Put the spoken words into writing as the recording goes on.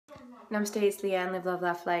Namaste, it's Leanne, Live, Love,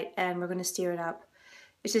 Laugh, Light, and we're going to steer it up.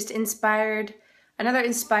 It's just inspired, another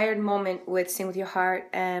inspired moment with Sing With Your Heart,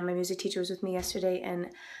 and my music teacher was with me yesterday, and I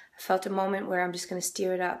felt a moment where I'm just going to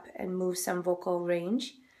steer it up and move some vocal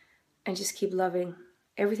range and just keep loving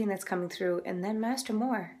everything that's coming through and then master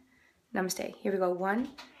more. Namaste. Here we go. 1,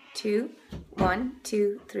 2, 1,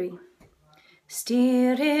 2, 3.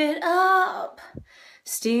 Steer it up,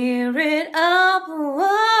 whoa.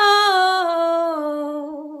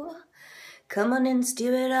 Come on and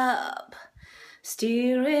steer it up,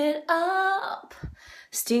 steer it up,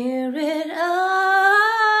 steer it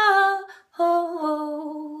up,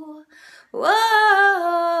 oh, whoa.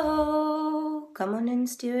 Come on and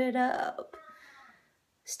steer it up,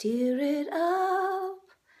 steer it up,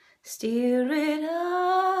 steer it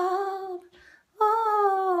up,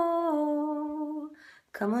 oh.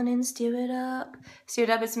 Come on and steer it up. Steer it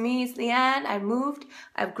up, it's me, it's Leanne. I've moved,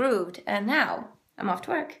 I've grooved, and now I'm off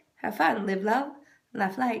to work. Have fun, live, love,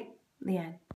 laugh, light. Leanne.